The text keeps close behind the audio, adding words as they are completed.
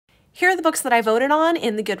Here are the books that I voted on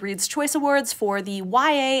in the Goodreads Choice Awards for the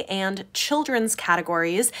YA and children's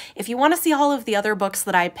categories. If you want to see all of the other books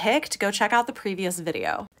that I picked, go check out the previous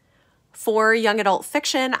video. For young adult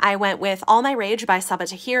fiction, I went with All My Rage by Sabaa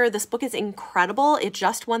Tahir. This book is incredible. It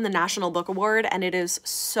just won the National Book Award and it is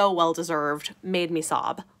so well deserved. Made me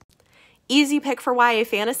sob. Easy pick for YA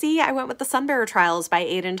fantasy, I went with The Sunbearer Trials by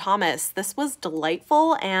Aidan Thomas. This was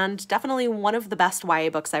delightful and definitely one of the best YA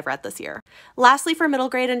books I've read this year. Lastly, for middle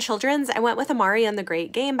grade and children's, I went with Amari and the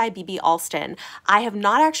Great Game by B.B. Alston. I have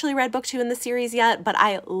not actually read book 2 in the series yet, but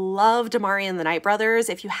I loved Amari and the Night Brothers.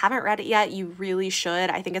 If you haven't read it yet, you really should.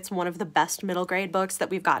 I think it's one of the best middle grade books that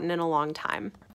we've gotten in a long time.